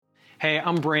Hey,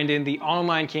 I'm Brandon, the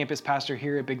online campus pastor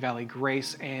here at Big Valley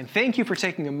Grace, and thank you for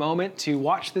taking a moment to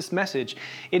watch this message.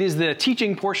 It is the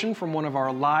teaching portion from one of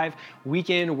our live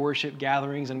weekend worship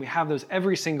gatherings, and we have those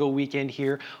every single weekend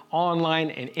here online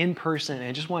and in person, and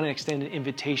I just want to extend an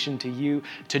invitation to you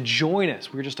to join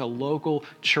us. We're just a local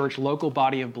church, local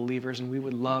body of believers, and we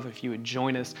would love if you would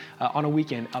join us on a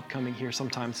weekend upcoming here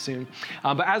sometime soon.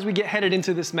 But as we get headed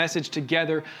into this message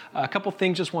together, a couple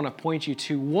things just want to point you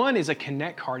to. One is a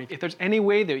Connect card. If there's any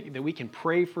way that we can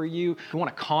pray for you, if you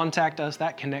want to contact us,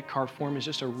 that Connect card form is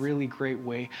just a really great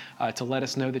way to let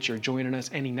us know that you're joining us.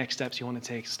 Any next steps you want to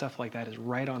take, stuff like that is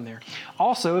right on there.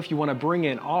 Also, if you want to bring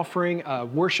an offering, a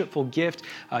worshipful gift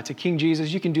to King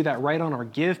Jesus, you can do that right on our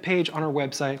Give page on our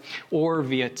website or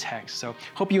via text. So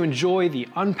hope you enjoy the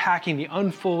unpacking, the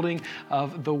unfolding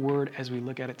of the Word as we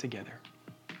look at it together.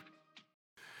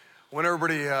 I want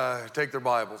everybody take their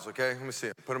Bibles, okay? Let me see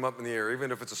it. Put them up in the air, even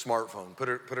if it's a smartphone. Put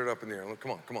it up in the air.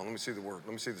 Come on. Let me see the word.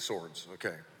 Let me see the swords,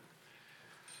 okay?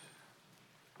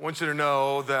 I want you to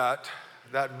know that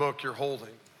that book you're holding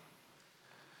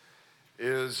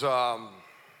is,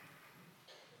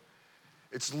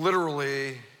 it's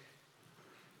literally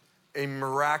a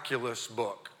miraculous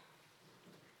book.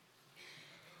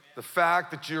 The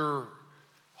fact that you're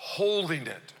holding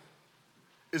it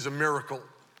is a miracle.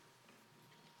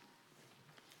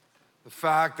 The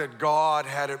fact that God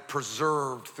had it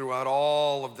preserved throughout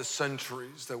all of the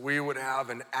centuries, that we would have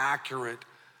an accurate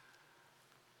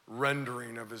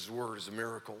rendering of His Word is a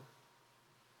miracle.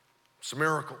 It's a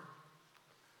miracle.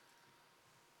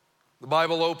 The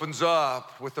Bible opens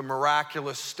up with a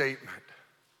miraculous statement.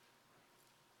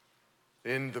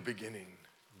 In the beginning,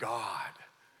 God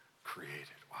created.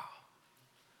 Wow.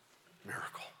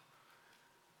 Miracle.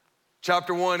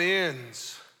 Chapter 1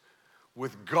 ends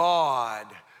with God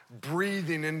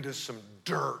breathing into some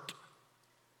dirt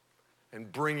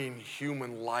and bringing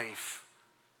human life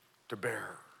to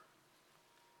bear.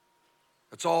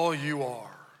 That's all you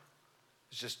are.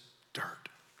 It's just dirt.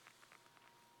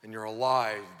 And you're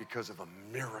alive because of a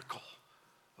miracle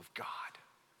of God.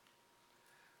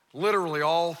 Literally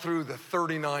all through the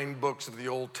 39 books of the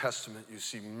Old Testament, you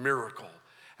see miracle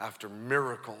after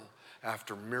miracle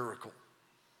after miracle.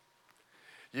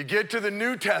 You get to the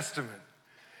New Testament,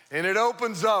 and it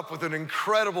opens up with an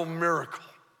incredible miracle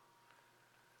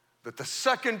that the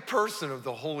second person of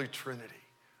the Holy Trinity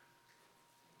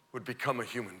would become a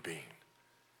human being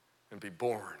and be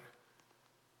born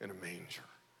in a manger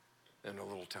in a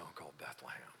little town called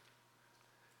Bethlehem.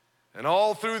 And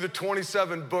all through the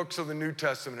 27 books of the New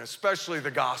Testament, especially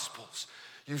the Gospels,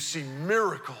 you see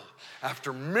miracle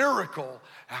after miracle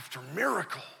after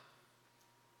miracle.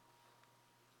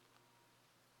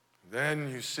 Then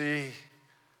you see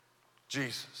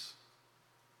Jesus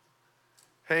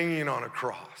hanging on a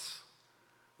cross,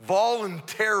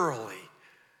 voluntarily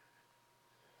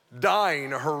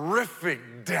dying a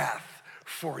horrific death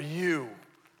for you.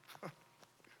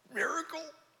 Miracle.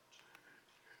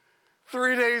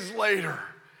 3 days later,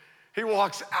 He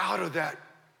walks out of that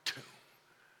tomb,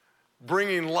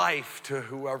 bringing life to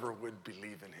whoever would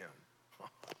believe in Him.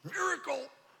 Miracle.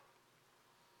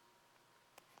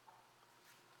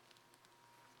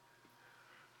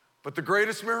 But the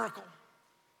greatest miracle,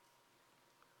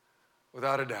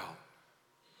 without a doubt,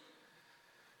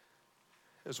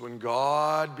 is when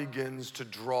God begins to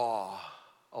draw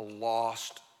a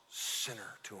lost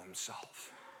sinner to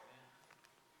Himself.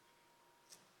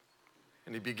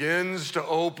 And He begins to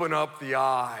open up the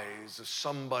eyes of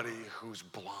somebody who's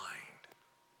blind.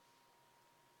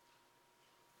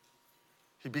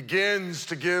 He begins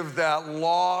to give that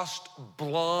lost,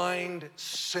 blind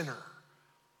sinner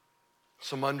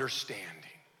some understanding.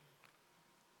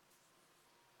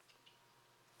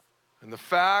 And the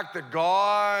fact that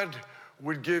God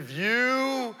would give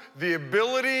you the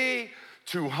ability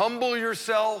to humble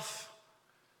yourself,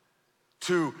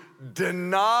 to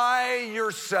deny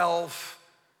yourself,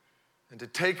 and to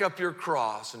take up your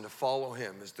cross and to follow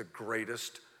Him is the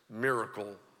greatest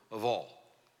miracle of all.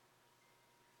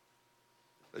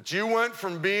 That you went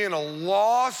from being a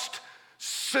lost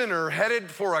sinner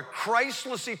headed for a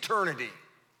Christless eternity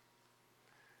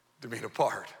to being a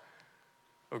part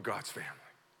of God's family,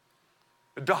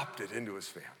 adopted into His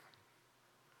family.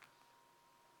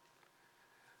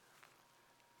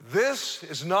 This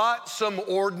is not some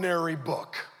ordinary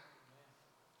book.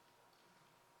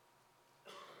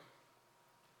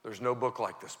 There's no book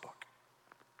like this book.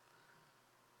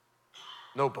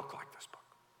 No book like this book.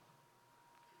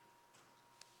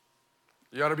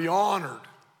 You ought to be honored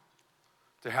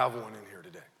to have one in here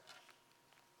today.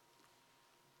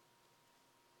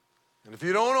 And if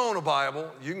you don't own a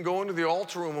Bible, you can go into the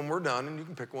altar room when we're done and you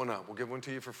can pick one up. We'll give one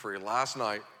to you for free. Last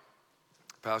night,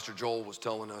 Pastor Joel was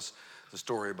telling us the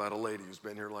story about a lady who's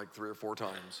been here like 3 or 4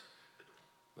 times,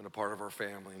 been a part of our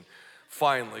family. And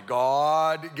finally,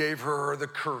 God gave her the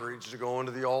courage to go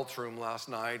into the altar room last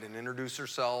night and introduce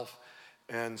herself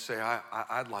and say,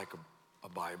 I'd like a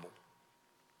Bible.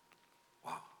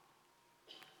 Wow.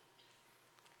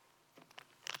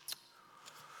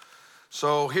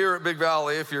 So here at Big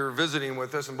Valley, if you're visiting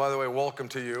with us, and by the way, welcome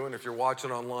to you, and if you're watching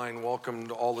online, welcome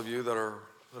to all of you that are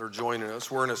joining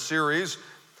us. We're in a series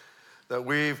that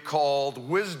we've called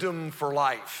Wisdom for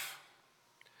Life.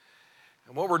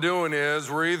 And what we're doing is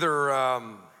we're either,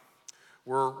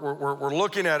 we're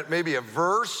looking at maybe a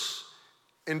verse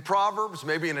in Proverbs,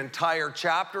 maybe an entire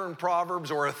chapter in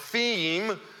Proverbs, or a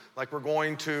theme like we're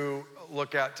going to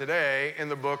look at today in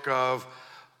the book of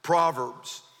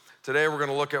Proverbs. Today we're going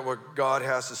to look at what God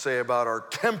has to say about our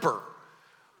temper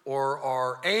or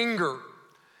our anger.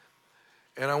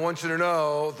 And I want you to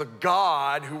know the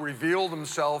God who revealed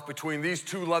himself between these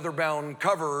 2 leather-bound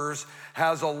covers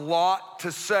has a lot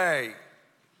to say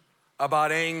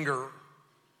about anger,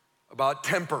 about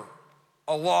temper,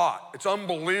 a lot. It's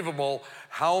unbelievable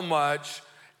how much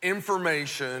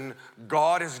information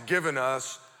God has given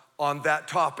us on that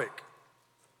topic.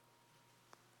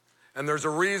 And there's a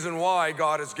reason why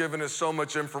God has given us so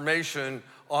much information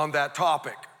on that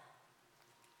topic.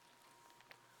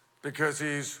 Because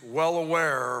he's well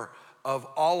aware of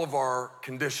all of our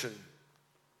condition.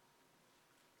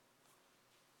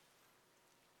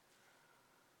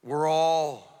 We're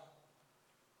all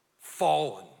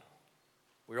fallen.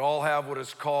 We all have what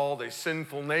is called a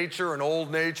sinful nature, an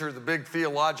old nature. The big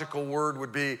theological word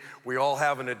would be we all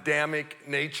have an Adamic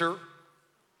nature.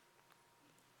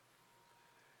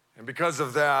 And because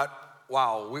of that,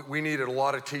 wow, we needed a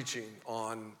lot of teaching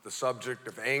on the subject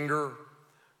of anger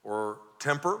or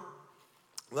temper.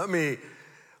 Let me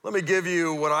give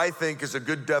you what I think is a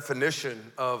good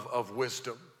definition of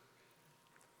wisdom.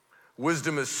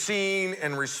 Wisdom is seeing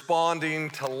and responding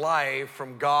to life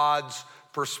from God's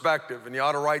perspective. And you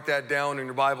ought to write that down in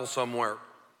your Bible somewhere.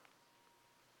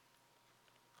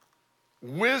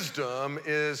 Wisdom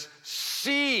is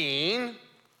seeing,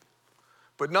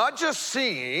 but not just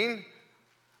seeing,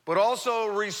 but also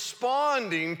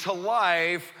responding to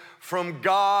life from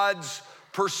God's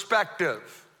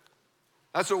perspective.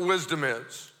 That's what wisdom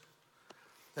is.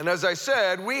 And as I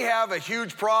said, we have a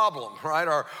huge problem, right?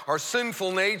 Our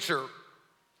sinful nature,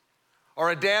 our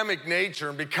Adamic nature.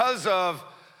 And because of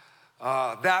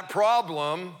that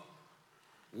problem,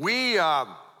 we tend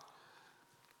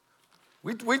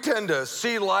to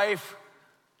see life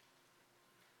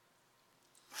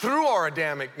through our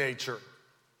Adamic nature.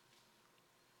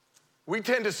 We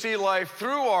tend to see life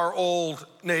through our old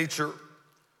nature,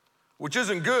 which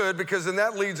isn't good because then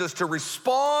that leads us to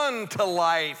respond to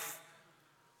life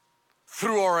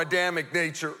through our Adamic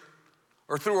nature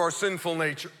or through our sinful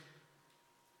nature.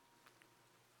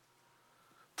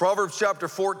 Proverbs chapter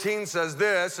 14 says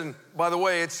this, and by the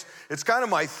way, it's kind of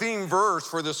my theme verse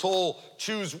for this whole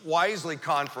Choose Wisely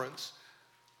conference.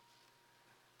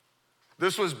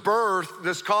 This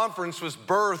conference was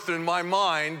birthed in my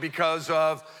mind because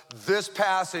of this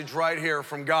passage right here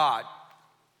from God.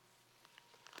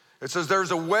 It says,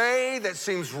 there's a way that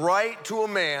seems right to a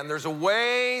man. There's a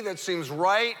way that seems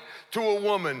right to a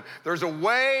woman. There's a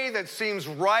way that seems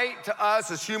right to us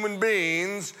as human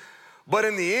beings, but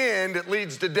in the end, it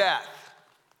leads to death.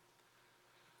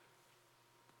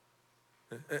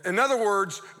 In other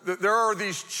words, there are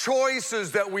these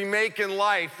choices that we make in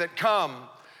life that come.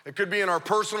 It could be in our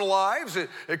personal lives. It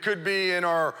could be in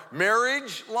our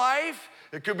marriage life.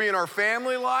 It could be in our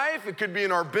family life. It could be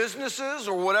in our businesses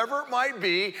or whatever it might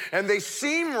be. And they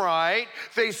seem right.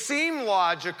 They seem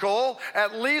logical,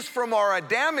 at least from our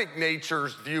Adamic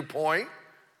nature's viewpoint.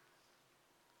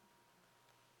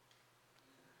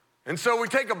 And so we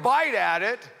take a bite at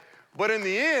it, but in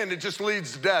the end, it just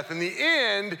leads to death. In the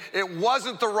end, it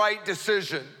wasn't the right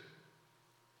decision.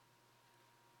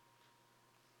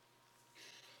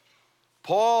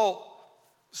 Paul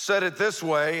said it this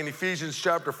way in Ephesians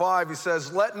chapter 5. He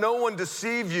says, let no one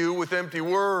deceive you with empty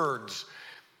words.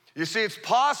 You see, it's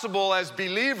possible as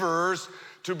believers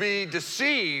to be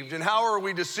deceived. And how are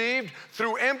we deceived?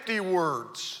 Through empty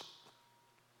words.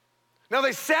 Now,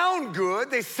 they sound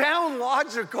good. They sound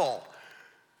logical.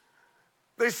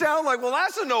 They sound like, well,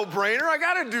 that's a no-brainer. I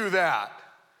got to do that.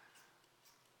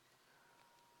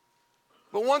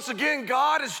 But once again,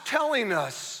 God is telling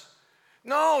us,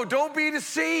 no, don't be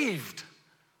deceived.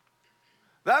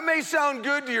 That may sound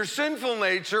good to your sinful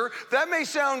nature. That may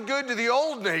sound good to the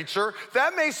old nature.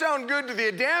 That may sound good to the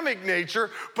Adamic nature,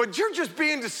 but you're just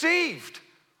being deceived.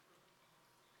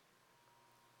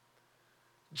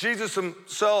 Jesus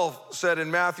himself said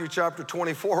in Matthew chapter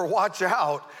 24, watch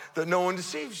out that no one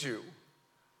deceives you.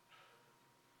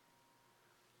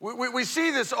 We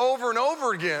see this over and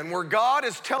over again where God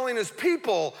is telling his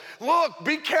people, look,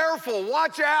 be careful,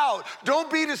 watch out,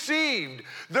 don't be deceived.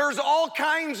 There's all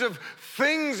kinds of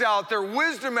things out there,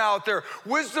 wisdom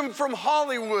from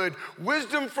Hollywood,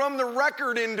 wisdom from the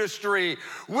record industry,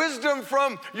 wisdom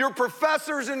from your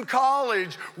professors in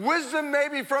college, wisdom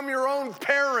maybe from your own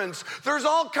parents. There's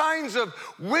all kinds of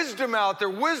wisdom out there,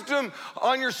 wisdom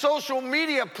on your social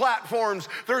media platforms.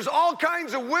 There's all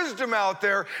kinds of wisdom out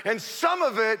there, and some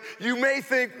of it you may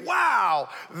think, wow,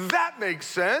 that makes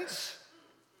sense.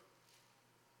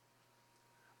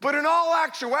 But in all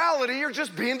actuality, you're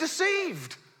just being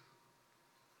deceived.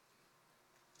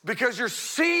 Because you're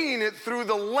seeing it through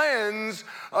the lens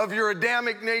of your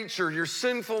Adamic nature, your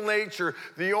sinful nature,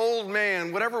 the old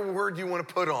man, whatever word you want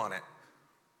to put on it,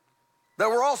 that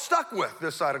we're all stuck with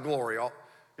this side of glory,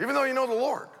 even though you know the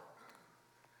Lord.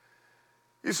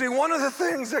 You see, one of the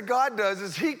things that God does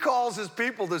is he calls his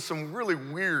people to some really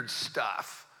weird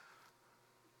stuff.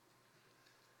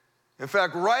 In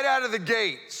fact, right out of the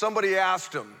gate, somebody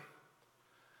asked him,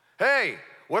 hey,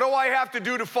 what do I have to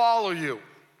do to follow you?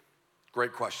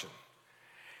 Great question.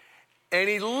 And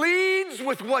he leads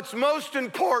with what's most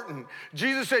important.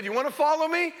 Jesus said, you want to follow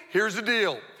me? Here's the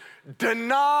deal.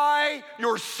 Deny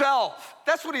yourself.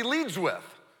 That's what he leads with.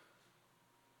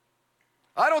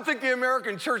 I don't think the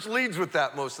American church leads with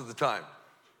that most of the time.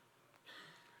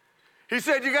 He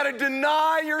said, you got to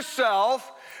deny yourself,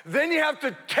 then you have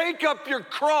to take up your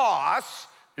cross.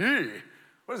 What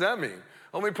does that mean?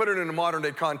 Let me put it in a modern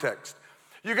day context.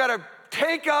 You got to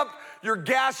take up your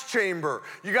gas chamber.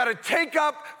 You got to take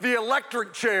up the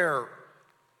electric chair.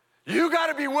 You got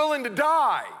to be willing to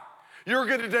die. You're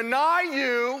going to deny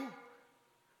you.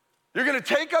 You're going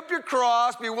to take up your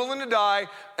cross, be willing to die,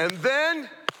 and then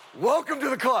welcome to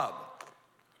the club.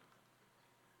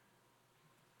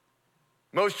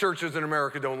 Most churches in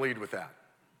America don't lead with that.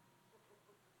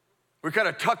 We kind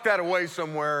of tuck that away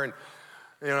somewhere,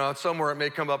 and somewhere it may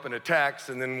come up in a text,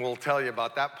 and then we'll tell you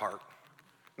about that part.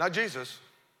 Not Jesus.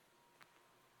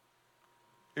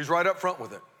 He's right up front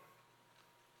with it.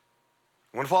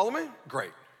 Want to follow me?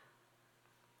 Great.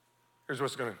 Here's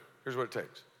what it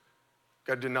takes.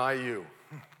 Got to deny you.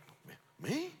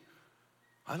 Me?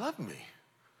 I love me.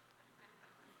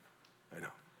 I know.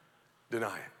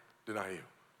 Deny it. Deny you.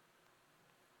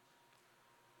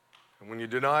 And when you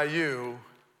deny you,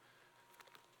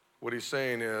 what he's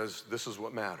saying is, this is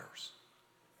what matters.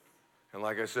 And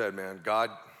like I said, man, God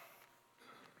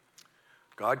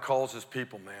calls his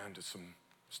people, man, to some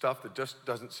stuff that just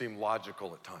doesn't seem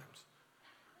logical at times.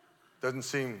 Doesn't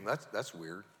seem, that's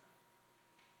weird.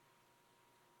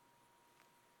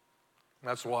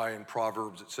 That's why in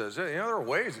Proverbs it says, hey, there are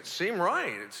ways that seem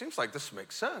right. It seems like this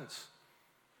makes sense.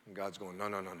 And God's going, no.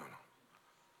 No,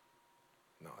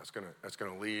 that's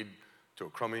gonna lead to a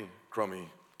crummy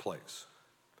place.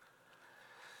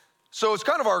 So it's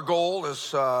kind of our goal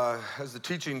as the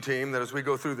teaching team that as we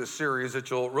go through this series that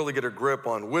you'll really get a grip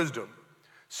on wisdom,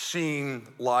 seeing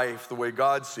life the way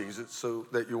God sees it so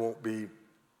that you won't be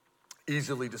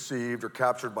easily deceived or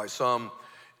captured by some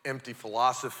empty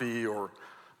philosophy or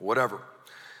whatever.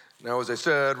 Now, as I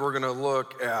said, we're gonna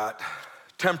look at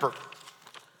temper,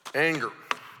 anger.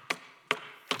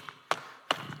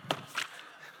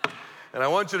 And I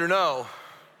want you to know,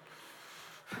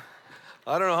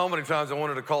 I don't know how many times I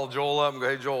wanted to call Joel up and go,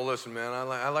 hey, Joel, listen, man,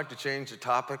 I like to change the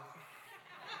topic.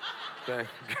 Okay,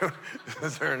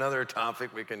 is there another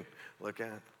topic we can look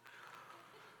at?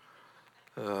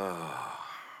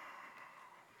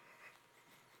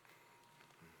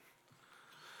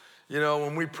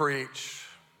 When we preach,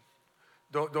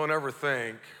 don't ever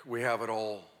think we have it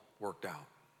all worked out.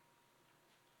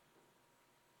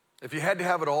 If you had to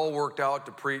have it all worked out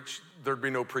to preach, there'd be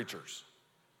no preachers.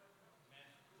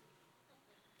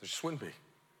 There just wouldn't be.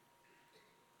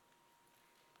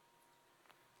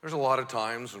 There's a lot of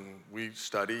times when we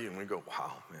study and we go,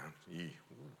 wow, man,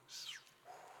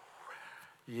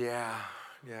 yeah,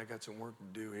 I got some work to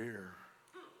do here.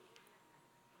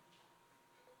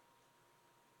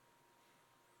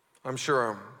 I'm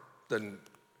sure I'm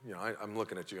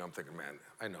looking at you, I'm thinking, man,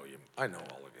 I know you. I know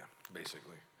all of you,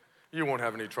 basically. You won't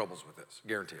have any troubles with this,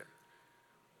 guarantee it.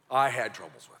 I had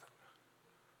troubles with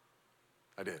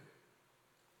it. I did.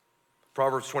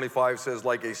 Proverbs 25 says,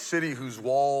 like a city whose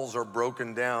walls are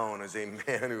broken down is a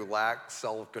man who lacks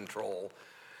self-control.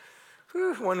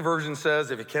 One version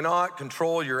says, if you cannot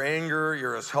control your anger,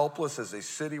 you're as helpless as a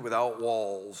city without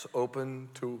walls, open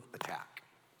to attack.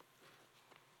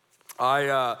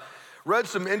 I read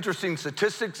some interesting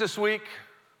statistics this week.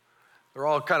 They're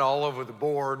all kind of all over the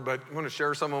board, but I'm going to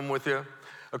share some of them with you.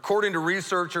 According to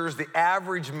researchers, the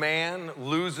average man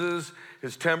loses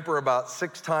his temper about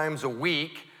 6 times a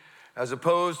week, as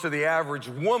opposed to the average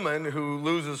woman who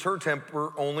loses her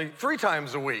temper only 3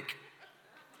 times a week.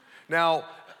 Now,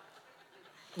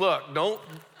 look,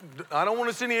 I don't want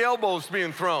to see any elbows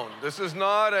being thrown. This is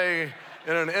not an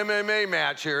MMA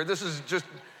match here. This is just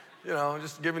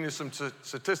giving you some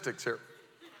statistics here.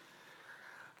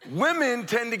 Women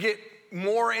tend to get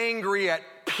more angry at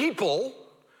people.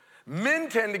 Men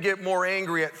tend to get more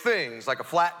angry at things, like a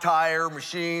flat tire,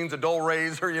 machines, a dull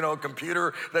razor, a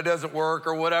computer that doesn't work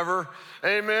or whatever.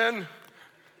 Amen?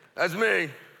 That's me.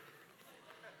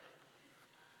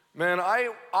 Man,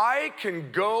 I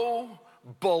can go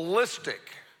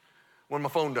ballistic when my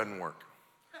phone doesn't work.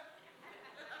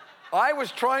 I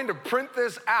was trying to print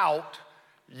this out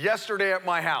yesterday at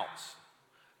my house.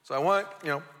 So I went,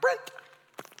 print.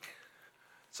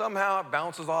 Somehow it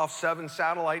bounces off 7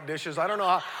 satellite dishes. I don't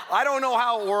know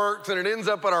how it works, and it ends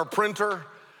up at our printer,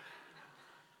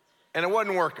 and it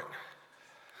wasn't working.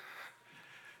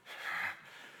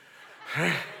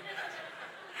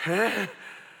 I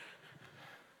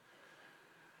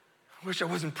wish I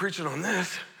wasn't preaching on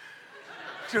this.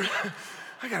 Dude,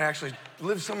 I gotta actually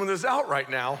live some of this out right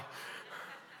now.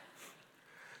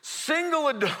 Single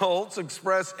adults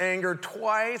express anger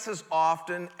twice as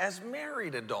often as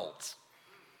married adults.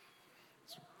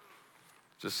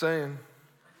 Just saying.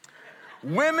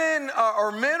 Men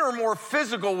are more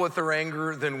physical with their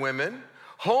anger than women.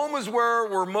 Home is where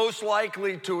we're most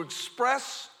likely to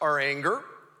express our anger.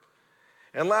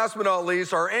 And last but not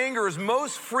least, our anger is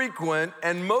most frequent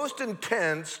and most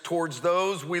intense towards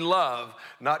those we love,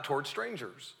 not towards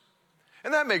strangers.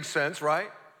 And that makes sense,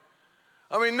 right?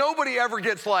 I mean, nobody ever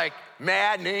gets like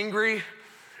mad and angry,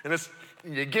 and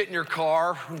you get in your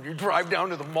car, and you drive down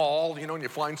to the mall, and you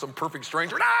find some perfect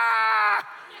stranger. Ah!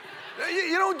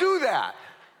 You don't do that.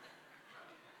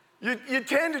 You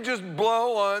tend to just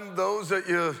blow on those that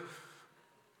you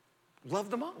love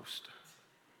the most,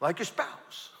 like your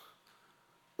spouse,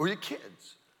 or your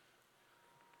kids,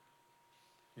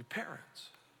 your parents,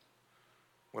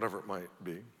 whatever it might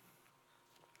be.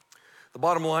 The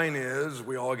bottom line is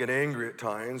we all get angry at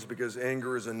times because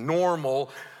anger is a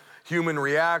normal human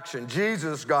reaction.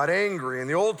 Jesus got angry, and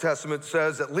the Old Testament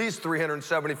says at least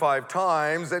 375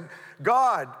 times that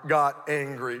God got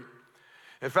angry.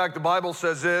 In fact, the Bible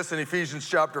says this in Ephesians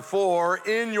chapter 4,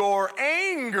 in your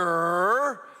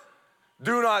anger,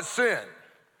 do not sin.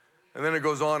 And then it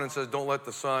goes on and says, don't let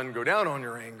the sun go down on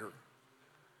your anger.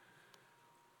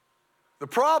 The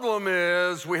problem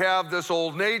is we have this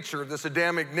old nature, this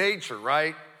Adamic nature,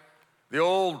 right? The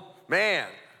old man.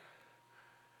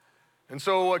 And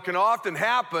so what can often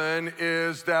happen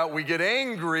is that we get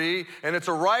angry, and it's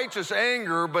a righteous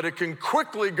anger, but it can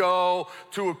quickly go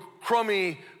to a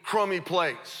crummy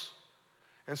place.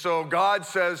 And so God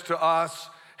says to us,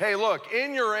 hey, look,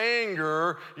 in your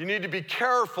anger, you need to be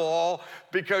careful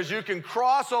because you can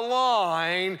cross a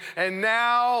line, and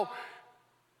now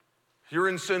you're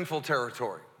in sinful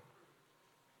territory.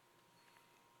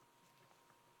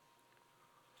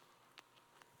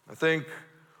 I think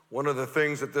one of the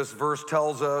things that this verse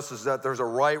tells us is that there's a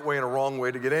right way and a wrong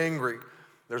way to get angry.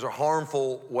 There's a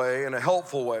harmful way and a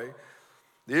helpful way.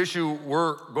 The issue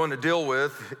we're going to deal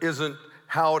with isn't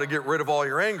how to get rid of all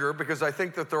your anger, because I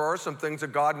think that there are some things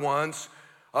that God wants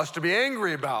us to be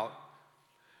angry about.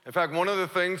 In fact, one of the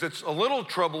things that's a little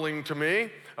troubling to me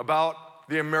about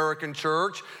the American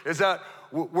church is that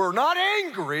we're not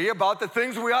angry about the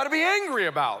things we ought to be angry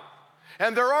about.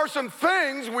 And there are some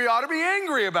things we ought to be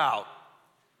angry about.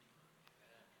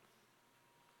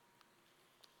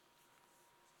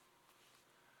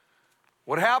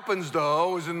 What happens,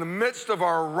 though, is in the midst of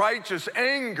our righteous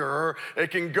anger,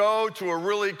 it can go to a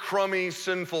really crummy,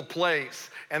 sinful place,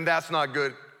 and that's not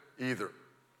good either.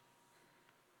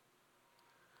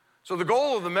 So the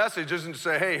goal of the message isn't to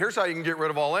say, hey, here's how you can get rid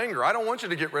of all anger. I don't want you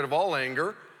to get rid of all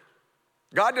anger.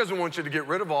 God doesn't want you to get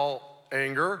rid of all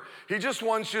anger. He just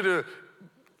wants you to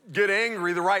get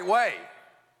angry the right way.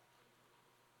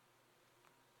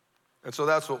 And so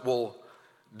that's what we'll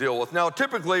deal with. Now,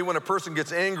 typically when a person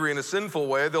gets angry in a sinful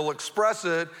way, they'll express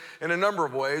it in a number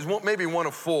of ways, maybe one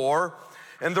of 4.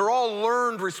 And they're all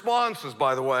learned responses,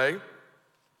 by the way.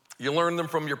 You learn them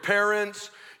from your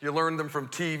parents, You learn them from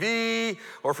TV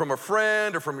or from a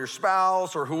friend or from your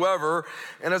spouse or whoever.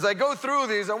 And as I go through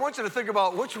these, I want you to think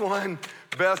about which one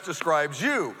best describes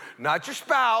you. Not your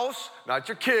spouse, not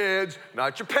your kids,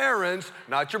 not your parents,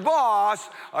 not your boss.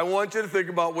 I want you to think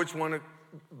about which one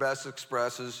best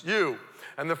expresses you.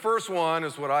 And the first one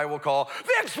is what I will call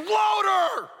the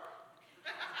exploder.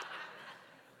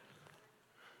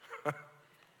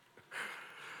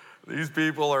 These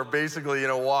people are basically,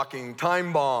 walking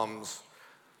time bombs.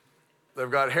 They've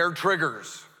got hair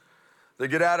triggers. They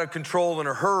get out of control in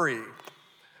a hurry.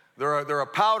 They're a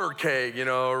powder keg,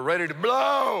 ready to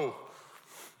blow.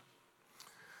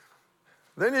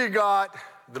 Then you got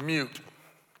the mute.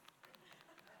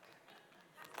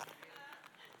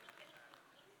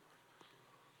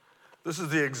 This is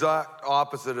the exact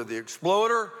opposite of the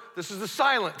exploder. This is the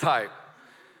silent type.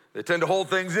 They tend to hold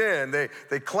things in.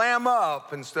 They clam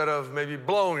up instead of maybe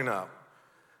blowing up.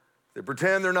 They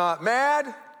pretend they're not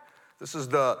mad. This is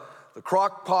the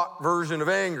crock pot version of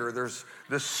anger. There's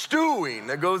this stewing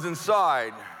that goes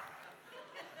inside.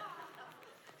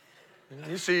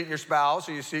 You see it in your spouse,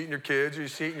 or you see it in your kids, or you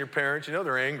see it in your parents. You know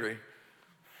they're angry.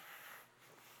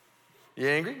 You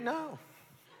angry? No.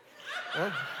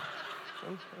 I'm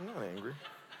not angry.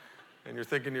 And you're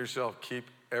thinking to yourself, keep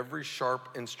every sharp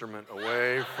instrument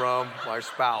away from my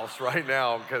spouse right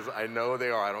now because I know they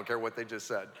are. I don't care what they just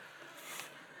said.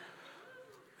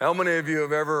 How many of you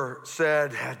have ever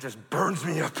said, it just burns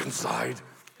me up inside?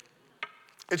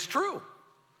 It's true.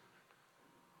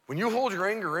 When you hold your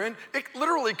anger in, it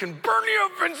literally can burn you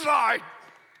up inside.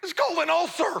 It's called an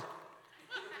ulcer.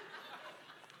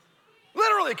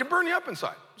 Literally, it can burn you up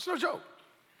inside. It's no joke.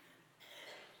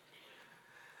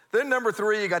 Then number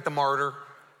 3, you got the martyr.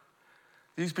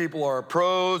 These people are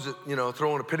pros at,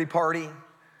 throwing a pity party.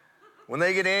 When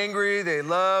they get angry, they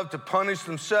love to punish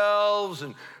themselves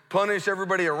and punish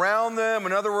everybody around them.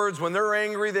 In other words, when they're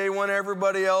angry, they want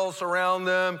everybody else around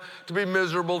them to be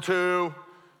miserable too.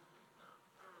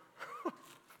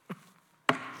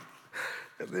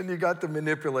 And then you got the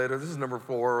manipulator. This is number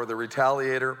 4, or the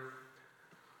retaliator.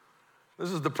 This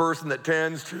is the person that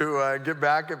tends to get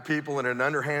back at people in an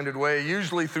underhanded way,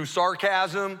 usually through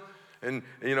sarcasm and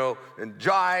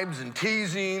jibes and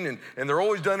teasing, and they're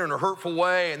always done in a hurtful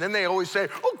way. And then they always say,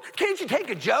 "Oh, can't you take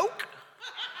a joke?"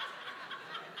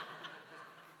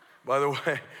 By the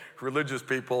way, religious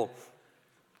people,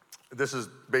 this is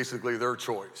basically their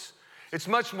choice. It's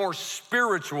much more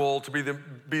spiritual to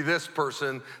be this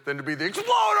person than to be the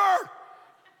exploder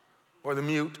or the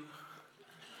mute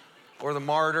or the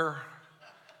martyr.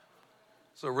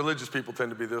 So religious people tend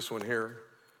to be this one here.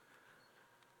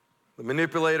 The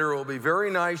manipulator will be very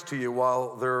nice to you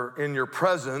while they're in your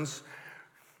presence.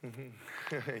 Yeah,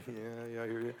 I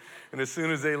hear you. And as soon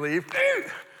as they leave,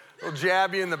 they'll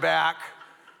jab you in the back,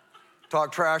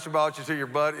 talk trash about you to your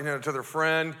buddy, to their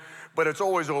friend, but it's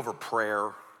always over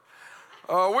prayer.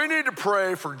 We need to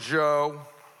pray for Joe.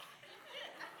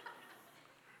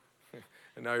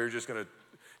 And now you're just going to,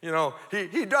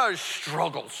 he does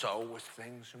struggle so with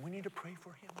things, and we need to pray for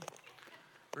him.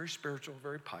 Very spiritual,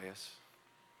 very pious.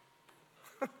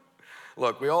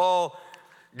 Look, we all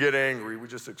get angry. We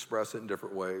just express it in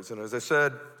different ways. And as I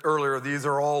said earlier, these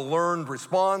are all learned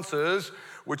responses,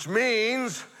 which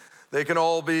means they can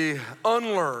all be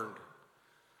unlearned.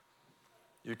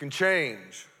 You can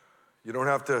change. You don't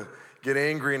have to get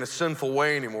angry in a sinful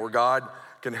way anymore. God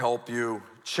can help you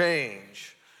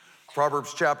change.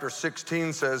 Proverbs chapter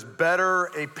 16 says, better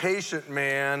a patient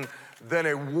man than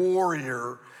a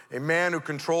warrior, a man who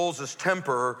controls his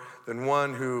temper than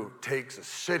one who takes a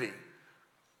city.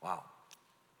 Wow.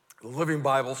 The Living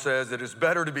Bible says it is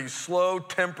better to be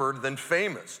slow-tempered than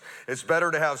famous. It's better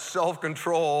to have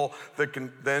self-control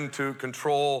than to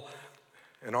control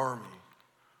an army.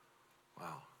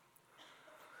 Wow.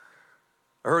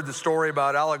 I heard the story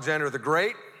about Alexander the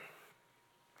Great.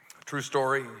 True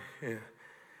story.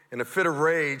 In a fit of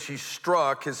rage, he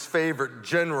struck his favorite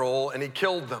general and he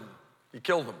killed them.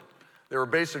 They were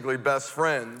basically best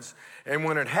friends. And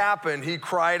when it happened, he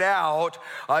cried out,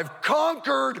 I've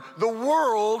conquered the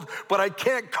world, but I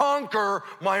can't conquer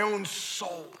my own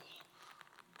soul.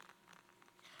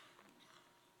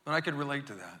 And I could relate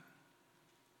to that.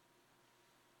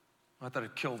 Not that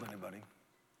it killed anybody.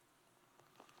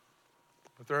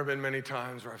 But there have been many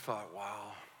times where I thought,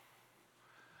 wow,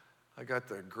 I got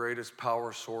the greatest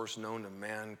power source known to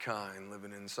mankind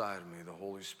living inside of me, the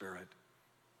Holy Spirit.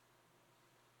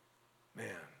 Man.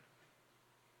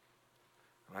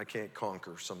 And I can't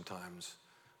conquer sometimes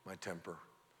my temper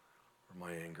or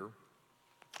my anger.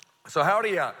 So how do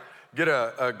you get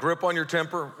a grip on your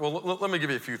temper? Well, let me give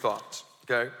you a few thoughts,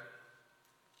 okay?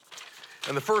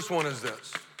 And the first one is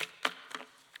this.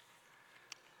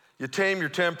 You tame your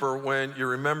temper when you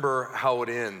remember how it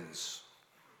ends.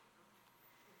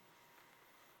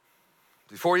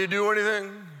 Before you do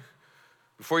anything,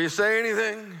 before you say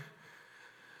anything,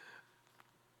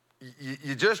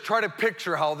 you just try to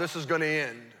picture how this is going to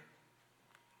end.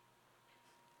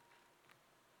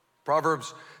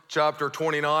 Proverbs chapter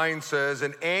 29 says,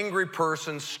 an angry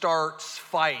person starts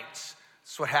fights.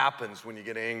 That's what happens when you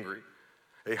get angry.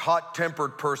 A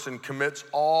hot-tempered person commits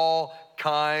all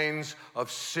kinds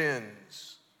of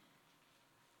sins.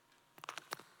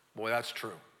 Boy, that's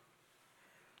true.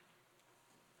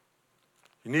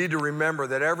 You need to remember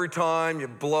that every time you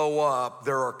blow up,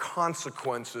 there are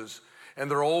consequences,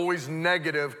 and there are always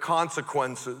negative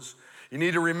consequences. You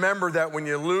need to remember that when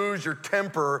you lose your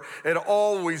temper, it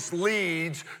always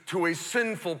leads to a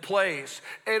sinful place.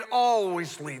 It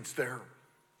always leads there.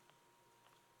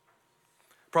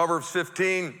 Proverbs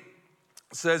 15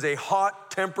 says, a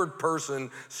hot-tempered person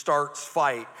starts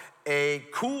fight. A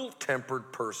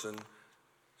cool-tempered person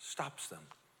stops them.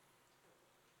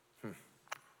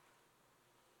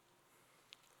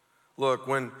 Look,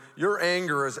 when your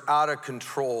anger is out of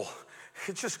control,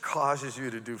 it just causes you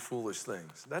to do foolish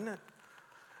things, doesn't it?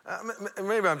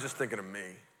 Maybe I'm just thinking of me.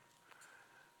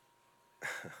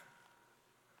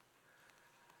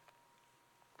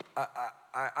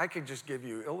 I could just give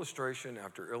you illustration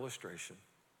after illustration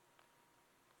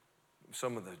of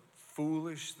some of the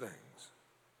foolish things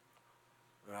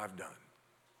that I've done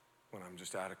when I'm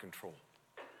just out of control.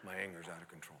 My anger's out of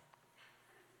control.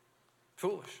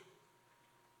 Foolish.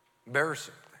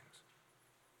 Embarrassing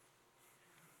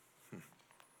things.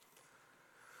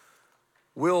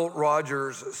 Will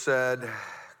Rogers said,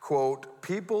 quote,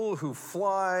 people who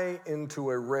fly into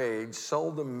a rage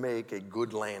seldom make a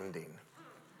good landing.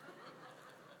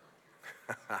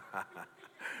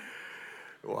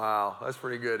 Wow, that's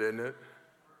pretty good, isn't it?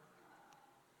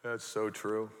 That's so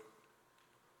true.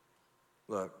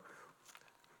 Look,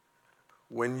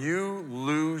 when you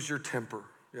lose your temper,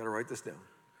 you gotta write this down.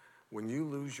 When you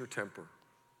lose your temper,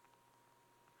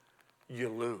 you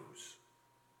lose.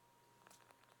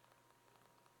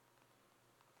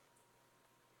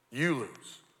 You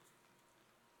lose.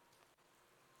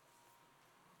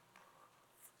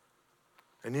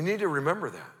 And you need to remember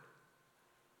that.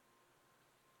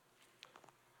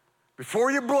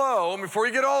 Before you blow, and before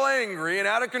you get all angry and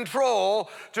out of control,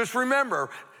 just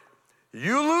remember,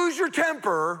 you lose your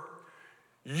temper,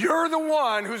 you're the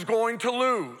one who's going to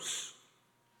lose.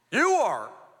 You are.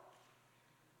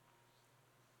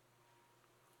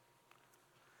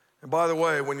 And by the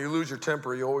way, when you lose your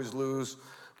temper, you always lose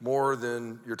more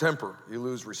than your temper. You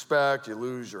lose respect, you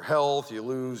lose your health, you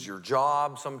lose your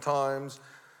job sometimes.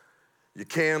 You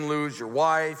can lose your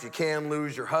wife, you can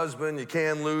lose your husband, you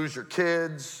can lose your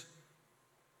kids.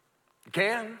 You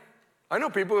can. I know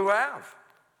people who have.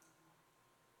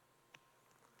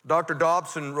 Dr.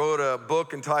 Dobson wrote a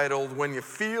book entitled, When You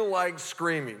Feel Like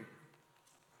Screaming.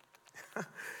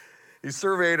 He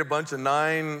surveyed a bunch of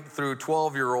 9 through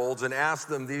 12-year-olds and asked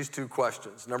them these 2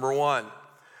 questions. Number 1,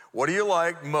 what do you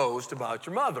like most about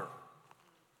your mother?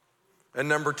 And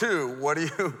number 2, what do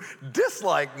you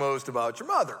dislike most about your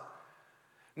mother?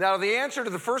 Now, the answer to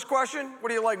the first question, what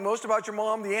do you like most about your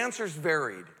mom? The answer's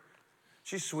varied.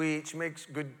 She's sweet, she makes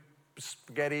good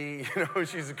spaghetti,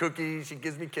 she's a cookie, she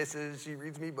gives me kisses, she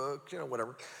reads me books,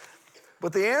 whatever.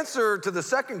 But the answer to the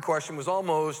second question was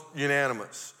almost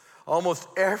unanimous. Almost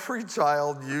every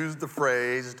child used the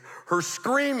phrase, her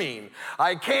screaming.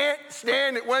 I can't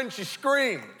stand it when she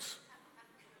screams.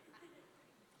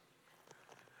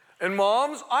 And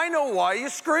moms, I know why you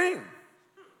scream.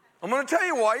 I'm gonna tell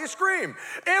you why you scream.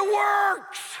 It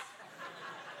works!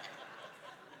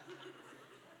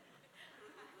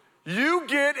 You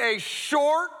get a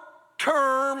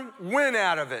short-term win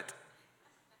out of it.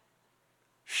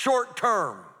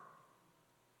 Short-term.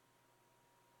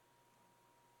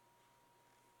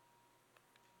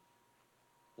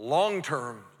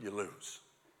 Long-term, you lose.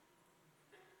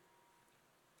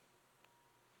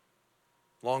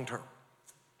 Long-term.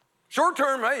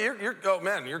 Short-term, hey, your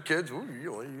kids,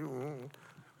 And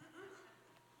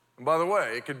by the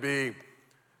way, it could be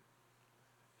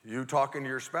you talking to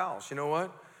your spouse. You know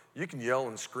what? You can yell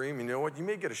and scream, and you know what? You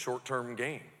may get a short-term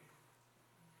gain,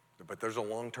 but there's a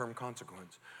long-term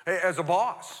consequence. Hey, as a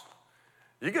boss,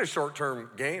 you get a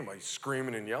short-term gain by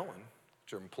screaming and yelling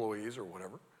at your employees or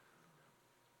whatever.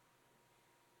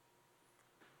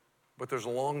 But there's a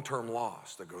long-term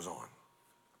loss that goes on.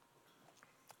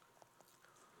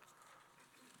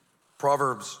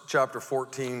 Proverbs chapter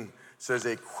 14 says,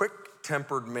 a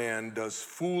quick-tempered man does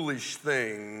foolish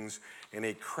things, and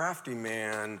a crafty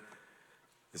man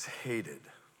is hated.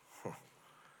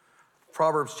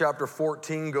 Proverbs chapter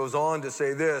 14 goes on to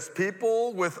say this: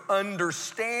 people with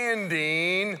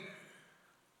understanding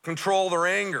control their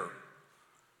anger.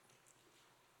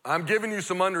 I'm giving you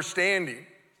some understanding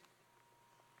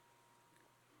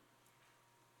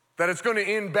that it's going to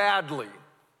end badly.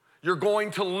 You're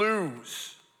going to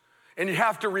lose. And you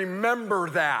have to remember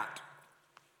that.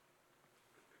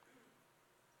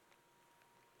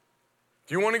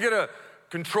 If you want to get a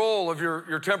control of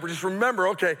your temper, just remember,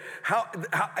 okay,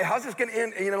 how's this going to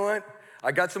end? You know what?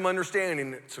 I got some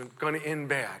understanding it's going to end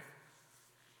bad.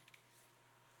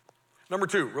 Number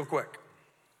 2, real quick.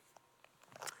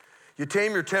 You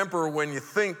tame your temper when you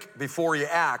think before you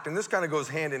act. And this kind of goes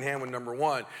hand in hand with number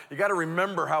 1. You got to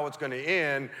remember how it's going to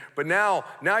end, but now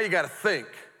you got to think.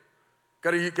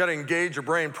 You got to engage your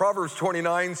brain. Proverbs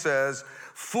 29 says,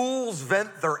 fools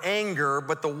vent their anger,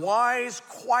 but the wise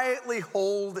quietly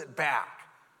hold it back.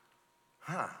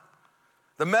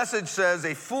 The Message says,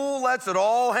 a fool lets it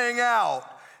all hang out.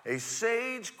 A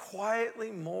sage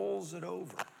quietly mulls it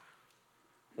over.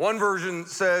 One version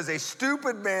says, a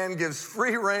stupid man gives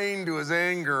free rein to his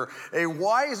anger. A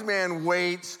wise man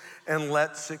waits and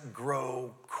lets it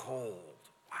grow cold.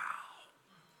 Wow.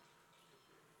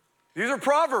 These are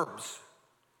Proverbs.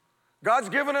 God's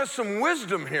given us some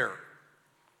wisdom here.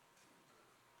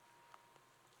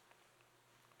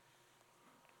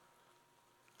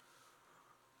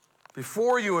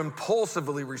 Before you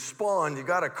impulsively respond, you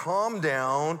got to calm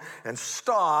down and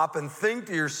stop and think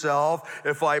to yourself,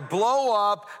 if I blow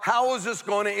up, how is this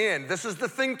going to end? This is the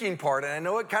thinking part, and I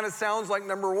know it kind of sounds like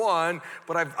number 1,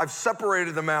 but I've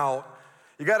separated them out.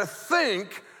 You got to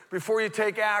think before you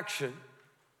take action.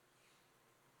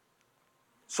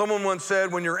 Someone once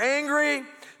said, when you're angry,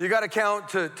 you got to count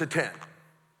to 10.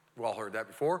 We've all heard that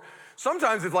before.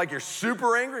 Sometimes if you're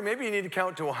super angry, maybe you need to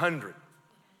count to 100.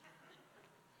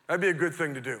 That'd be a good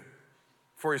thing to do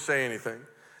before you say anything.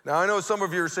 Now, I know some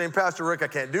of you are saying, Pastor Rick, I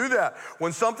can't do that.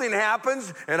 When something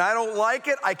happens and I don't like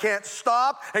it, I can't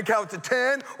stop and count to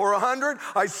 10 or 100.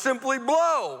 I simply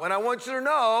blow. And I want you to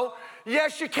know,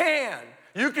 yes, you can.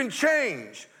 You can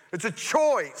change. It's a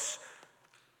choice.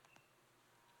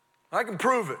 I can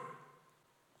prove it.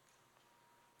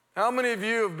 How many of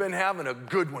you have been having a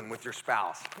good one with your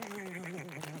spouse?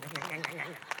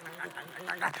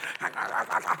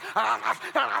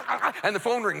 And the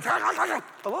phone rings.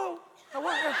 Hello?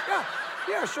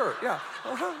 Yeah, sure, yeah.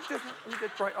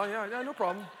 Right. Oh, yeah, no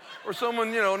problem. Or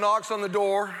someone, knocks on the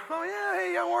door. Oh, yeah,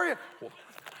 hey, how are you?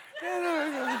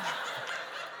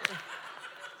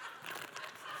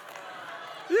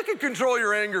 You can control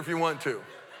your anger if you want to.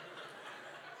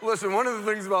 Listen, one of the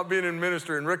things about being in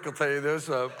ministry, and Rick will tell you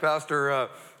this, Pastor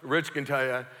Rich can tell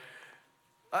you,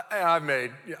 I've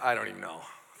made, I don't even know,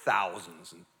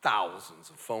 thousands and thousands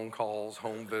of phone calls,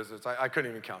 home visits. I couldn't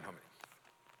even count how many.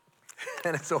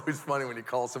 And it's always funny when you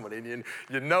call somebody and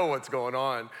you know what's going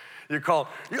on. You call,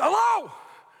 hello?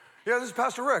 Yeah, this is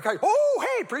Pastor Rick. Hi. Oh,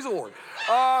 hey, praise the Lord.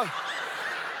 How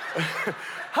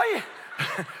you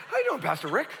doing, Pastor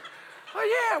Rick?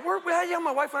 Oh, yeah,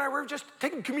 my wife and I were just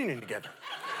taking communion together.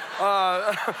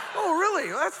 Oh, really?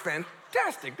 Well, that's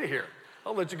fantastic to hear.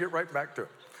 I'll let you get right back to it.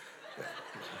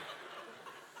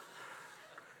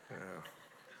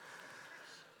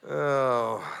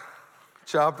 Oh,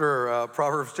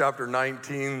 Proverbs chapter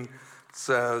 19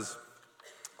 says,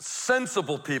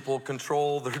 sensible people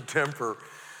control their temper.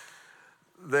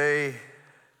 They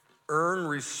earn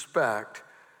respect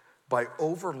by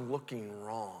overlooking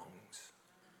wrongs.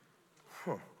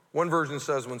 One version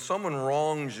says, when someone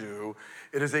wrongs you,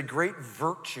 it is a great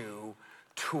virtue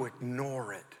to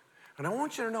ignore it. And I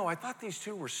want you to know, I thought these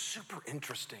two were super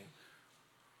interesting.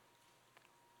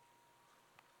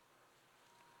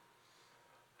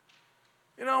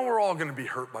 We're all going to be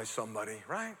hurt by somebody,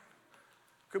 right?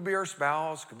 Could be our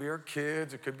spouse, could be our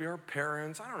kids, it could be our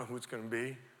parents. I don't know who it's going to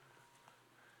be.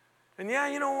 And yeah,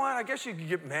 you know what? I guess you could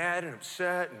get mad and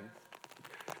upset and,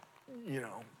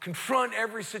 confront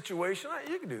every situation.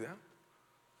 You can do that.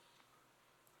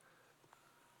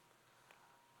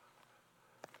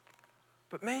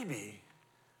 But maybe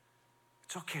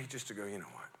it's okay just to go, you know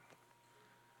what?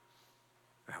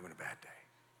 I'm having a bad day.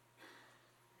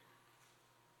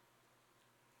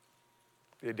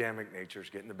 The Adamic nature's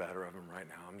getting the better of him right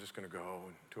now. I'm just going to go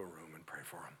into a room and pray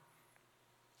for him.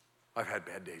 I've had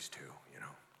bad days too,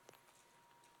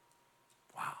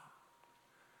 Wow.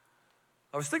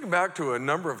 I was thinking back to a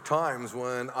number of times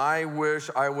when I wish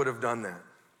I would have done that.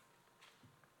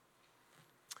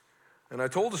 And I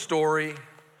told a story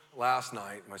last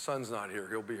night. My son's not here.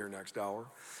 He'll be here next hour.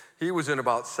 He was in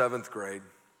about 7th grade.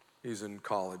 He's in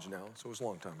college now, so it was a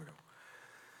long time ago.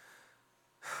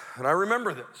 And I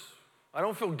remember this. I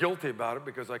don't feel guilty about it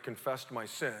because I confessed my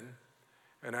sin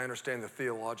and I understand the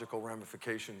theological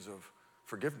ramifications of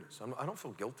forgiveness. I don't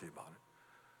feel guilty about it.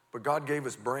 But God gave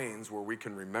us brains where we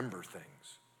can remember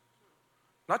things.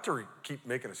 Not to keep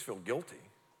making us feel guilty,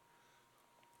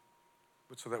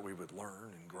 but so that we would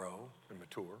learn and grow and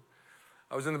mature.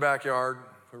 I was in the backyard,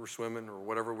 we were swimming or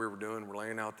whatever we were doing, we're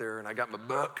laying out there, and I got my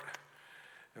book,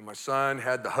 and my son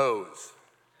had the hose.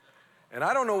 And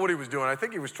I don't know what he was doing. I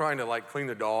think he was trying to like clean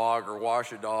the dog or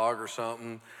wash a dog or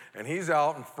something. And he's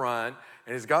out in front,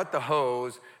 and he's got the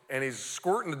hose, and he's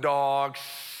squirting the dog,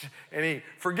 and he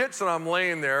forgets that I'm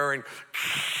laying there, and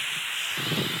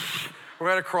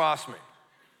right across me.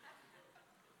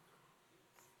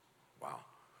 Wow.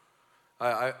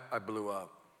 I blew up.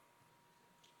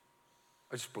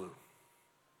 I just blew.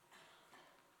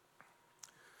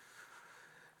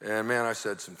 And man, I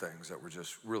said some things that were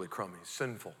just really crummy,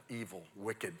 sinful, evil,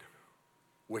 wicked.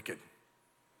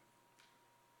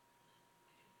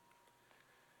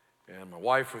 And my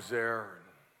wife was there, and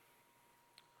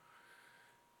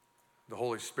the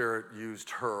Holy Spirit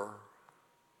used her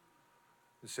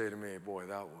to say to me, boy,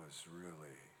 that was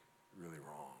really, really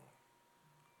wrong.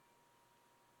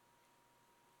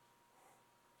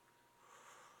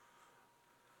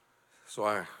 So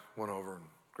I went over and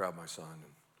grabbed my son, and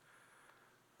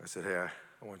I said, hey, I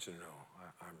want you to know,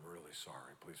 I'm really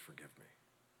sorry. Please forgive me.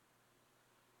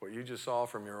 What you just saw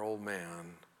from your old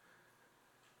man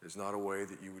is not a way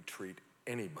that you would treat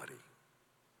anybody.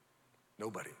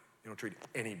 Nobody. You don't treat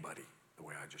anybody the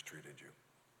way I just treated you.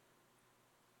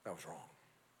 That was wrong.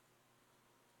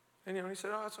 And, he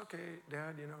said, oh, it's okay,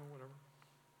 Dad, whatever.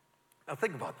 Now,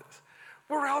 think about this.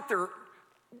 We're out there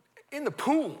in the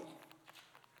pool.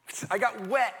 I got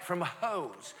wet from a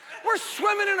hose. We're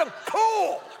swimming in a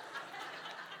pool.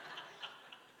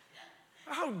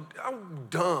 How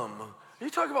dumb. You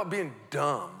talk about being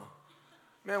dumb.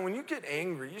 Man, when you get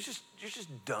angry, you're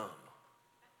just dumb.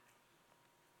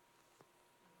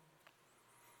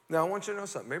 Now, I want you to know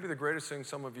something. Maybe the greatest thing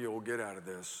some of you will get out of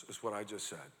this is what I just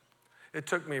said. It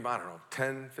took me,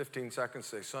 10, 15 seconds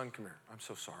to say, son, come here. I'm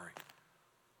so sorry.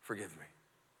 Forgive me.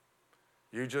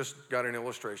 You just got an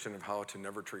illustration of how to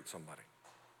never treat somebody.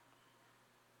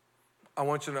 I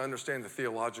want you to understand the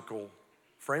theological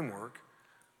framework.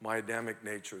 My Adamic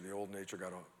nature, the old nature,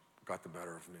 got the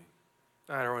better of me.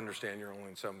 I don't understand. You're only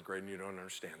in 7th grade and you don't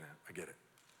understand that. I get it.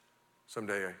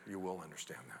 Someday you will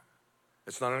understand that.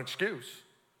 It's not an excuse,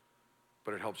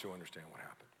 but it helps you understand what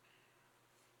happened.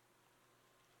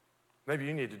 Maybe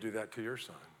you need to do that to your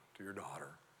son, to your daughter,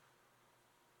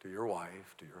 to your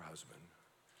wife, to your husband,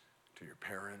 to your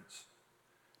parents.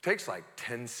 It takes like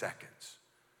 10 seconds.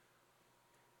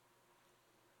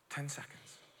 10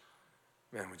 seconds.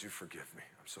 Man, would you forgive me?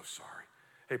 I'm so sorry.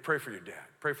 Hey, pray for your dad.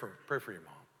 Pray for your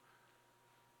mom.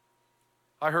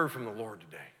 I heard from the Lord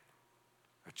today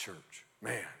at church.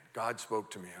 Man, God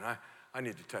spoke to me, and I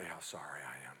need to tell you how sorry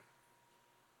I am.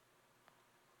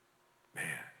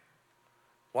 Man,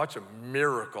 watch a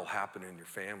miracle happen in your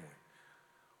family.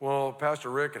 Well,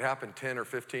 Pastor Rick, it happened 10 or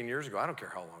 15 years ago. I don't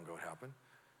care how long ago it happened.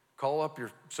 Call up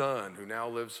your son who now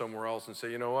lives somewhere else and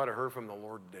say, you know what, I heard from the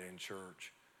Lord today in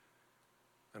church,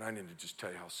 and I need to just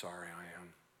tell you how sorry I am.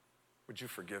 Would you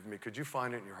forgive me? Could you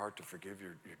find it in your heart to forgive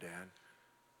your dad?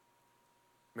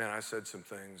 Man, I said some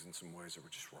things in some ways that were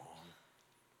just wrong.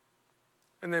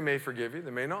 And they may forgive you,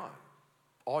 they may not.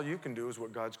 All you can do is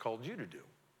what God's called you to do.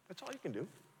 That's all you can do.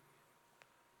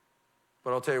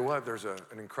 But I'll tell you what, there's an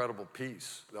incredible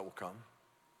peace that will come.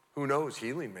 Who knows,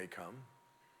 healing may come.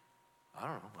 I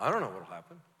don't know. I don't know what will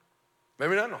happen.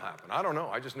 Maybe nothing will happen. I don't know.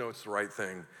 I just know it's the right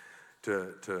thing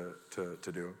to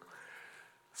do.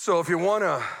 So if you want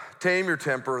to tame your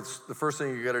temper, the first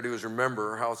thing you got to do is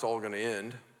remember how it's all going to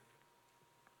end.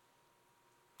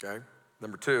 Okay?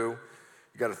 Number 2,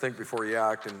 you got to think before you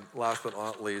act. And last but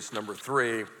not least, number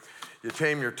 3, you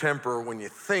tame your temper when you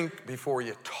think before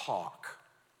you talk.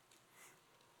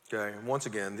 Okay? And once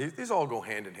again, these all go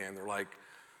hand in hand. They're like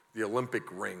the Olympic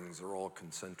rings. They're all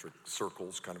concentric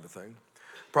circles kind of a thing.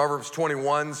 Proverbs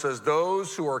 21 says,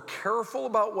 those who are careful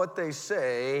about what they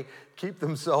say keep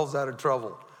themselves out of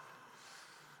trouble.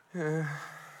 Yeah.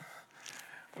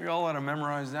 We all ought to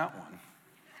memorize that one.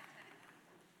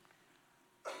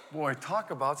 Boy,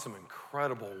 talk about some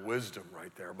incredible wisdom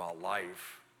right there about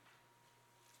life.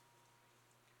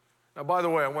 Now, by the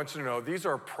way, I want you to know, these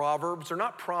are proverbs. They're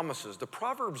not promises. The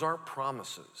proverbs aren't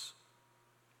promises.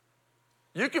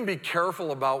 You can be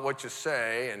careful about what you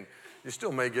say, and you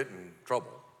still may get in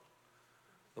trouble.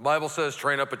 The Bible says,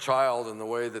 train up a child in the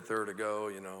way that they're to go,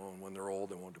 and when they're old,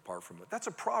 they won't depart from it. That's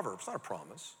a proverb. It's not a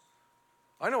promise.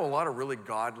 I know a lot of really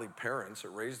godly parents that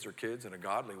raised their kids in a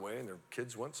godly way and their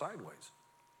kids went sideways.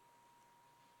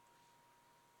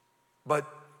 But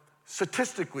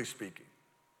statistically speaking,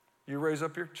 you raise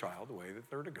up your child the way that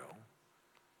they're to go.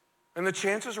 And the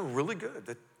chances are really good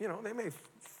that, they may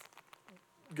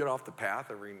get off the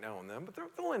path every now and then, but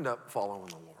they'll end up following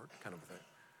the Lord, kind of a thing.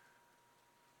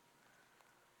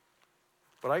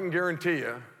 But I can guarantee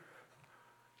you,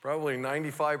 probably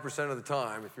 95% of the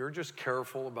time, if you're just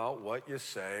careful about what you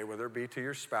say, whether it be to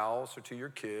your spouse or to your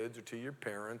kids or to your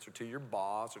parents or to your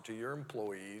boss or to your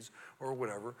employees or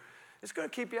whatever, it's going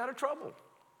to keep you out of trouble.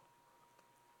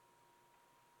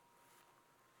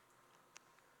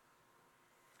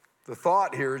 The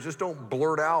thought here is just don't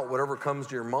blurt out whatever comes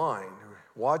to your mind.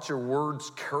 Watch your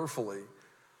words carefully.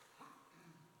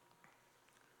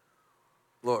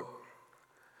 Look,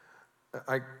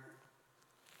 I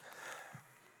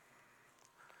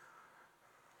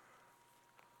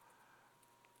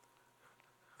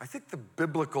think the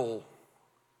biblical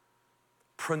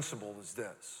principle is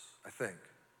this,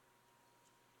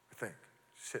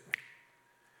 just hit me,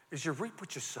 is you reap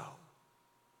what you sow.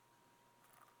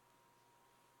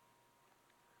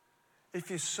 If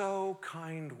you sow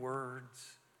kind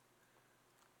words,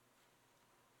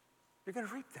 you're going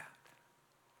to reap that.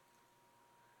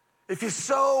 If you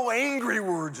sow angry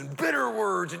words and bitter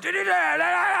words, and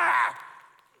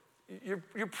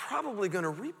you're probably going to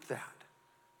reap that.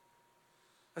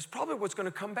 That's probably what's going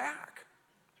to come back.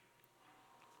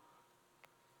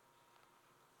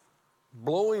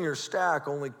 Blowing your stack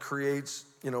only creates,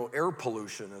 air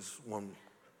pollution, as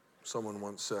someone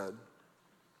once said.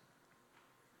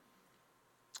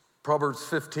 Proverbs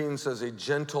 15 says, a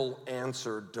gentle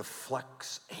answer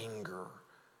deflects anger,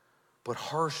 but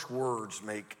harsh words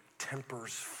make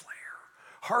tempers flare.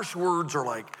 Harsh words are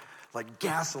like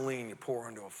gasoline you pour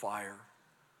into a fire.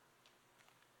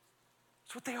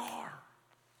 That's what they are.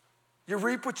 You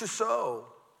reap what you sow.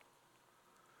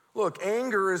 Look,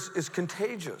 anger is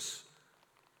contagious.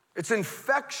 It's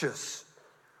infectious.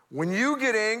 When you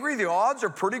get angry, the odds are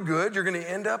pretty good you're going to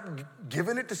end up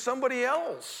giving it to somebody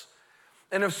else.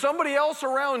 And if somebody else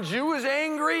around you is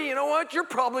angry, you know what? You're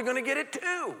probably going to get it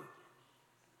too.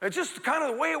 It's just kind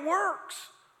of the way it works.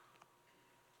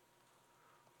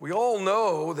 We all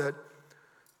know that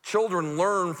children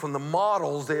learn from the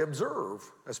models they observe.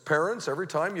 As parents, every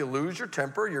time you lose your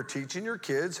temper, you're teaching your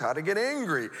kids how to get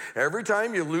angry. Every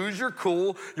time you lose your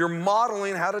cool, you're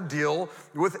modeling how to deal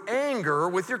with anger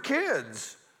with your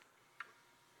kids.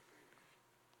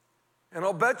 And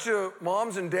I'll bet you,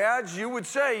 moms and dads, you would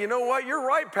say, you know what, you're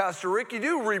right, Pastor Rick, you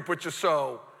do reap what you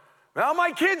sow. Now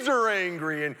my kids are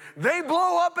angry, and they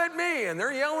blow up at me, and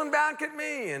they're yelling back at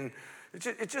me, and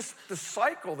it's just the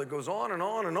cycle that goes on and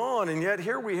on and on, and yet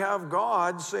here we have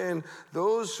God saying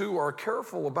those who are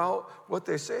careful about what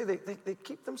they say, they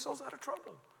keep themselves out of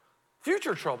trouble.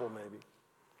 Future trouble, maybe.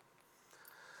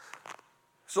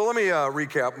 So let me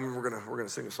recap, and we're gonna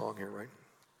sing a song here, right?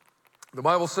 The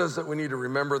Bible says that we need to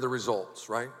remember the results,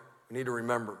 right? We need to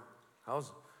remember. How's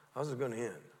it going to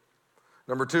end?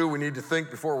 Number 2, we need to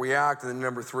think before we act. And then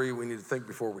number 3, we need to think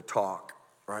before we talk,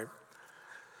 right?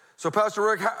 So Pastor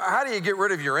Rick, how do you get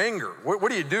rid of your anger? What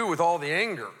do you do with all the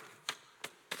anger?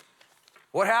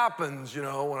 What happens, when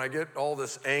I get all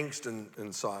this angst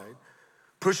inside?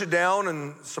 Push it down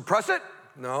and suppress it?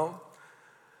 No,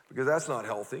 because that's not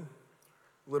healthy.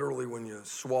 Literally, when you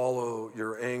swallow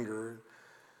your anger,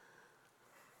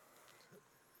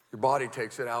 your body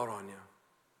takes it out on you.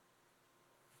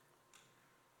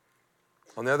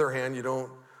 On the other hand, you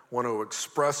don't want to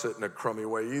express it in a crummy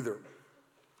way either.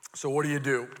 So what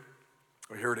do?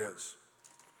 Well, here it is.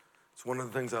 It's one of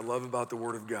the things I love about the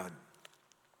Word of God.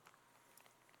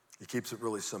 He keeps it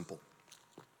really simple.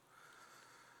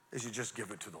 Is you just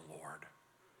give it to the Lord.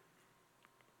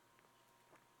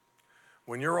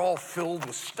 When you're all filled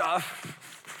with stuff,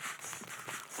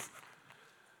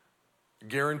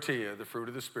 guarantee you the fruit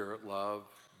of the Spirit, love,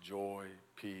 joy,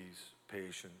 peace,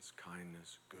 patience,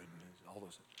 kindness, goodness, all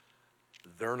those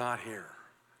things, they're not here.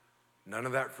 None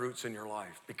of that fruit's in your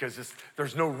life because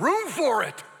there's no room for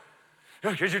it.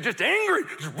 Because you're just angry.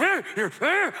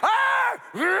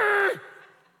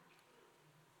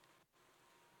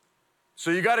 So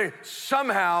you got to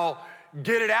somehow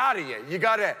get it out of you. You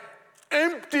got to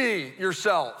empty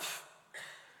yourself.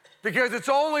 Because it's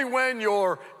only when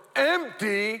you're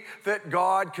empty that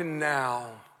God can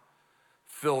now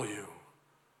fill you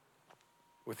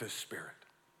with His Spirit.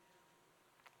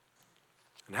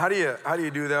 And how do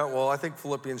you do that? Well, I think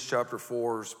Philippians chapter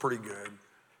 4 is pretty good.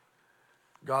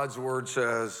 God's word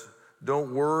says,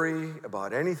 don't worry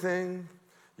about anything.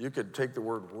 You could take the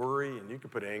word worry and you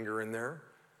could put anger in there.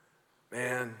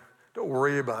 Man, don't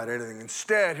worry about anything.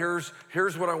 Instead, here's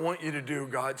what I want you to do,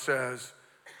 God says.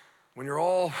 When you're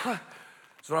all,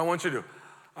 that's what I want you to do.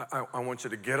 I want you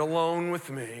to get alone with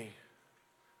me,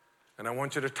 and I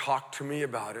want you to talk to me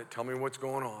about it. Tell me what's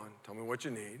going on. Tell me what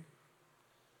you need.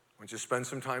 I want you to spend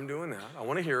some time doing that. I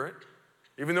want to hear it.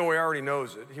 Even though he already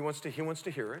knows it, he wants to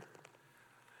hear it.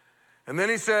 And then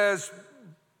he says,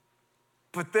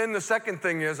 but then the second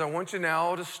thing is, I want you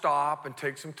now to stop and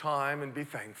take some time and be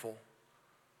thankful.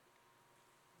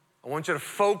 I want you to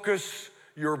focus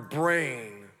your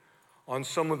brain on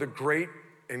some of the great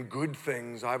and good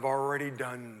things I've already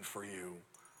done for you.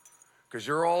 Because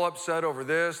you're all upset over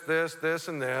this,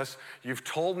 and this. You've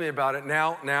told me about it.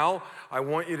 Now, I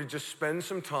want you to just spend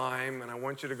some time, and I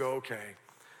want you to go, okay,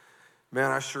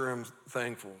 man, I sure am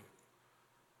thankful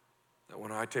that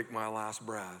when I take my last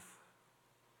breath,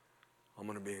 I'm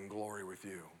going to be in glory with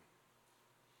you.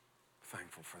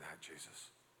 Thankful for that, Jesus.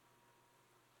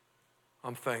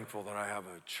 I'm thankful that I have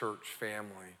a church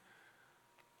family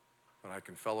that I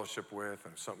can fellowship with,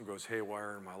 and if something goes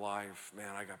haywire in my life,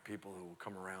 man, I got people who will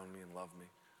come around me and love me.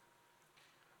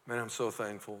 Man, I'm so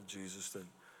thankful, Jesus, that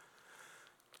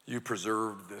you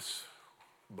preserved this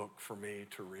book for me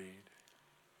to read.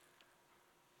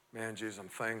 Man, Jesus, I'm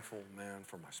thankful, man,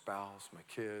 for my spouse, my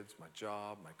kids, my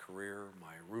job, my career,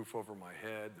 my roof over my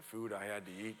head, the food I had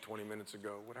to eat 20 minutes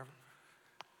ago, whatever.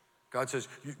 God says,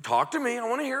 you talk to me, I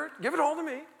want to hear it, give it all to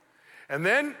me. And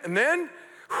then,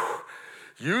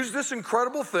 use this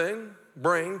incredible thing,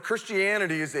 brain.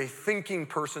 Christianity is a thinking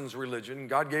person's religion.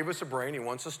 God gave us a brain, he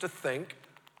wants us to think.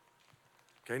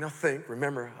 Okay, now think,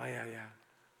 remember, oh yeah.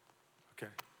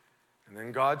 Okay. And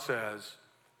then God says,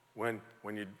 when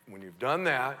you've done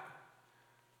that,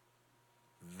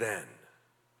 then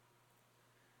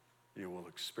you will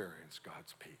experience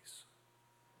God's peace.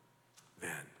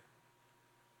 Then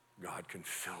God can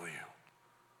fill you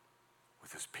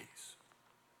with his peace,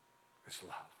 his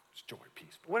love, his joy,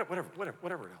 peace, whatever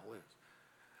it all is.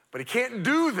 But he can't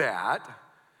do that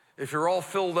if you're all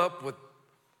filled up with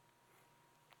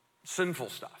sinful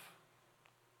stuff.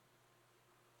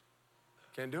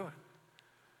 Can't do it.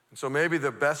 And so maybe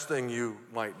the best thing you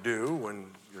might do when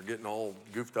you're getting all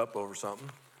goofed up over something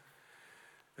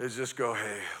is just go,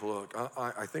 hey, look,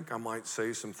 I think I might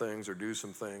say some things or do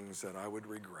some things that I would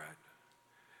regret.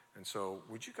 And so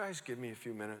would you guys give me a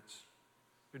few minutes?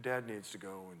 Your dad needs to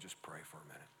go and just pray for a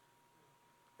minute.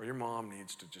 Or your mom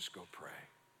needs to just go pray.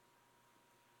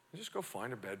 And just go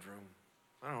find a bedroom.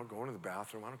 I don't know, go into the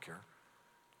bathroom, I don't care.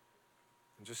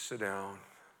 And just sit down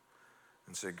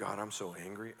and say, God, I'm so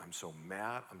angry, I'm so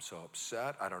mad, I'm so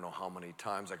upset. I don't know how many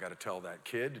times I got to tell that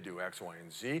kid to do X, Y,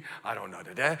 and Z. I don't know, and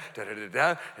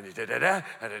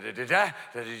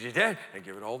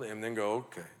give it all to him, and then go,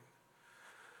 okay.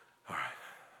 All right.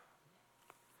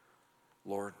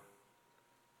 Lord,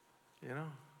 I'm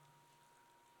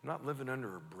not living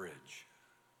under a bridge.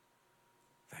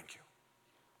 Thank you.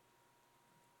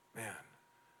 Man,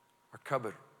 our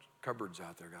cupboards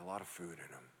out there got a lot of food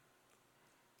in them.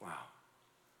 Wow.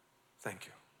 Thank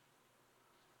you.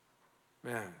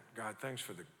 Man, God, thanks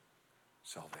for the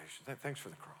salvation. Thanks for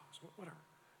the cross. Whatever.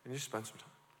 And you spend some time.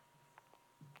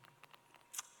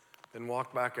 Then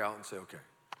walk back out and say, okay.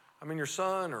 I mean, your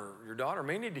son or your daughter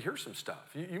may need to hear some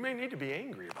stuff. You may need to be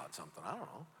angry about something. I don't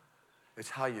know. It's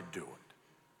how you do it.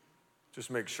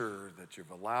 Just make sure that you've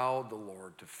allowed the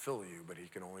Lord to fill you, but he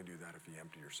can only do that if you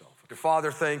empty yourself.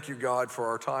 Father, thank you, God, for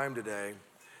our time today.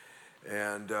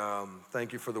 And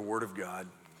thank you for the word of God,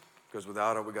 because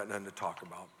without it, we got nothing to talk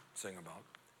about, sing about.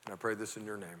 And I pray this in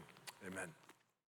your name. Amen.